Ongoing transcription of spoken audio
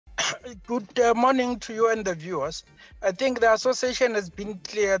Good morning to you and the viewers. I think the association has been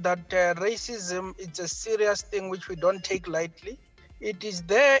clear that racism is a serious thing which we don't take lightly. It is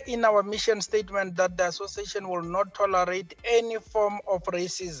there in our mission statement that the association will not tolerate any form of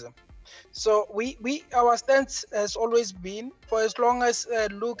racism. So our stance has always been, for as long as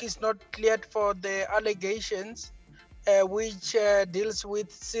Luke is not cleared for the allegations, which deals with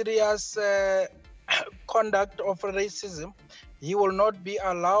serious conduct of racism, he will not be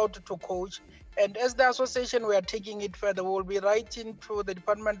allowed to coach. And as the association, we are taking it further. We will be writing to the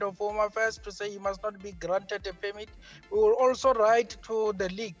Department of Home Affairs to say he must not be granted a permit. We will also write to the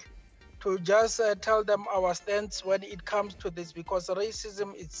league to just tell them our stance when it comes to this, because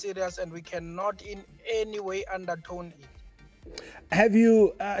racism is serious and we cannot in any way undertone it. Have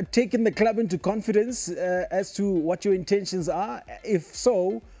you taken the club into confidence as to what your intentions are? If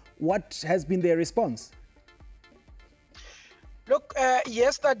so, what has been their response? Look,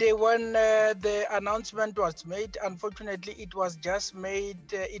 yesterday when the announcement was made, unfortunately, it was just made,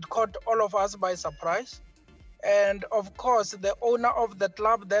 it caught all of us by surprise. And of course, the owner of the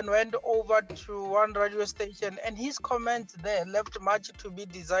club then went over to one radio station, and his comments there left much to be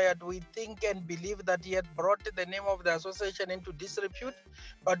desired. We think and believe that he had brought the name of the association into disrepute,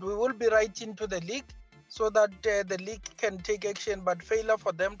 but we will be writing to the league so that the league can take action. But failure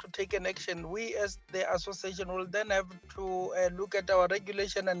for them to take an action, we as the association will then have to look at our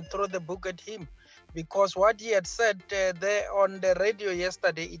regulation and throw the book at him. Because what he had said there on the radio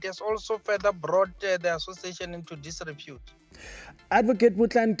yesterday, it has also further brought the association into disrepute. Advocate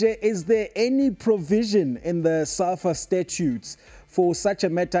Motlanthe, is there any provision in the SAFA statutes for such a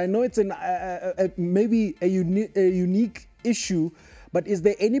matter? I know it's maybe a unique issue, but is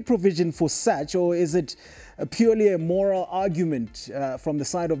there any provision for such, or is it purely a moral argument from the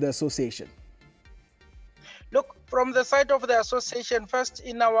side of the association? Look, from the side of the association, first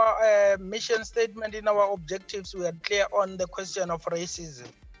in our mission statement, in our objectives, we are clear on the question of racism.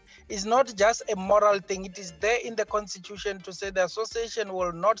 It's not just a moral thing. It is there in the constitution to say the association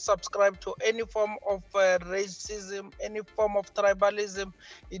will not subscribe to any form of racism, any form of tribalism.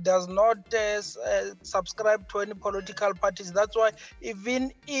 It does not subscribe to any political parties. That's why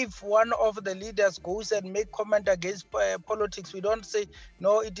even if one of the leaders goes and make comment against politics, we don't say,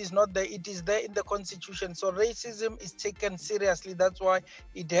 no, it is not there. It is there in the constitution. So racism is taken seriously. That's why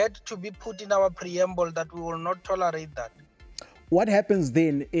it had to be put in our preamble that we will not tolerate that. What happens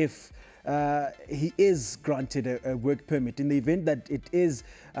then if he is granted a work permit? In the event that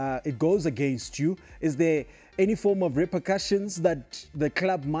it goes against you, is there any form of repercussions that the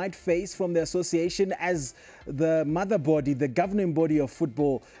club might face from the association as the mother body, the governing body of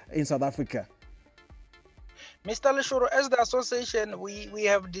football in South Africa? Mr. Leshuru, as the association, we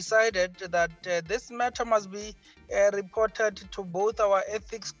have decided that this matter must be reported to both our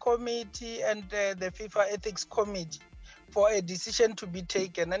ethics committee and the FIFA ethics committee for a decision to be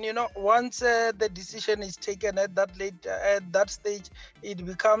taken. And once the decision is taken at that stage, it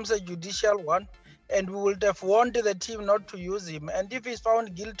becomes a judicial one, and we would have warned the team not to use him. And if he's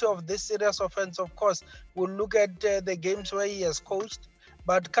found guilty of this serious offense, of course, we'll look at the games where he has coached.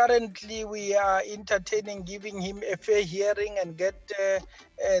 But currently, we are entertaining giving him a fair hearing and get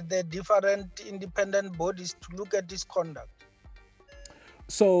the different independent bodies to look at his conduct.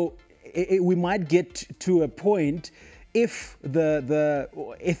 So we might get to a point if the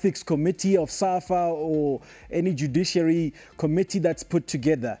ethics committee of SAFA or any judiciary committee that's put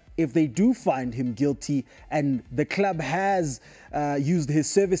together, if they do find him guilty and the club has used his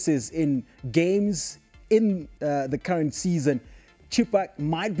services in games in the current season, Chippa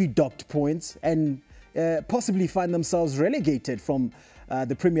might be docked points and possibly find themselves relegated from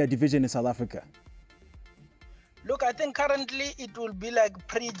the Premier Division in South Africa. Look, I think currently it will be like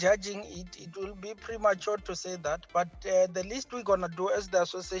prejudging it. It will be premature to say that. But the least we're going to do as the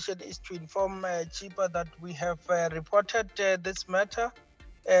association is to inform Chippa that we have reported this matter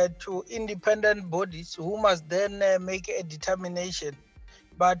to independent bodies who must then make a determination.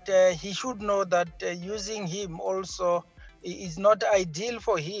 But he should know that using him also is not ideal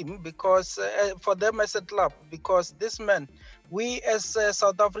for him, because for them as a club, because this man, we as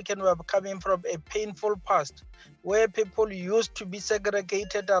South African, we are coming from a painful past where people used to be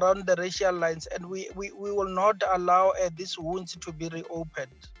segregated around the racial lines, and we will not allow these wounds to be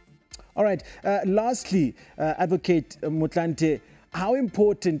reopened. All right. Lastly, Advocate Motlanthe, how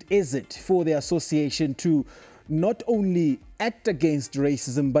important is it for the association to not only act against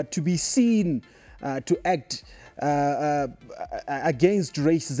racism, but to be seen to act against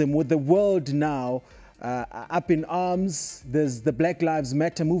racism, with the world now up in arms. There's the Black Lives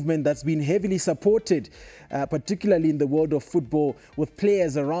Matter movement that's been heavily supported, particularly in the world of football, with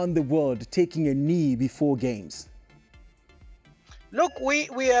players around the world taking a knee before games. Look, we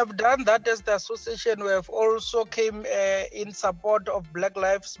have done that as the association. We have also came in support of Black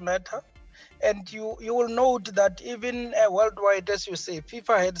Lives Matter. And you will note that even worldwide, as you say,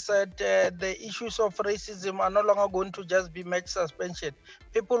 FIFA had said the issues of racism are no longer going to just be match suspension.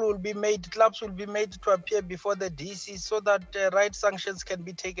 People will be made, clubs will be made to appear before the DC so that right sanctions can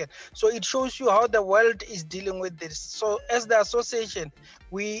be taken. So it shows you how the world is dealing with this. So as the association,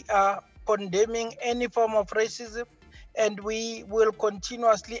 we are condemning any form of racism, and we will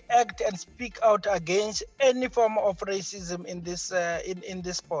continuously act and speak out against any form of racism in this in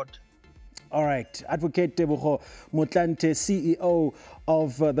this sport. All right. Advocate Tebogo Motlanthe, CEO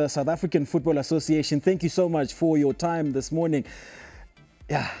of the South African Football Association, thank you so much for your time this morning.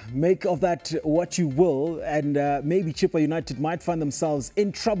 Yeah, make of that what you will, and maybe Chippa United might find themselves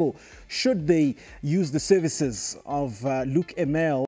in trouble should they use the services of Luc Eymael.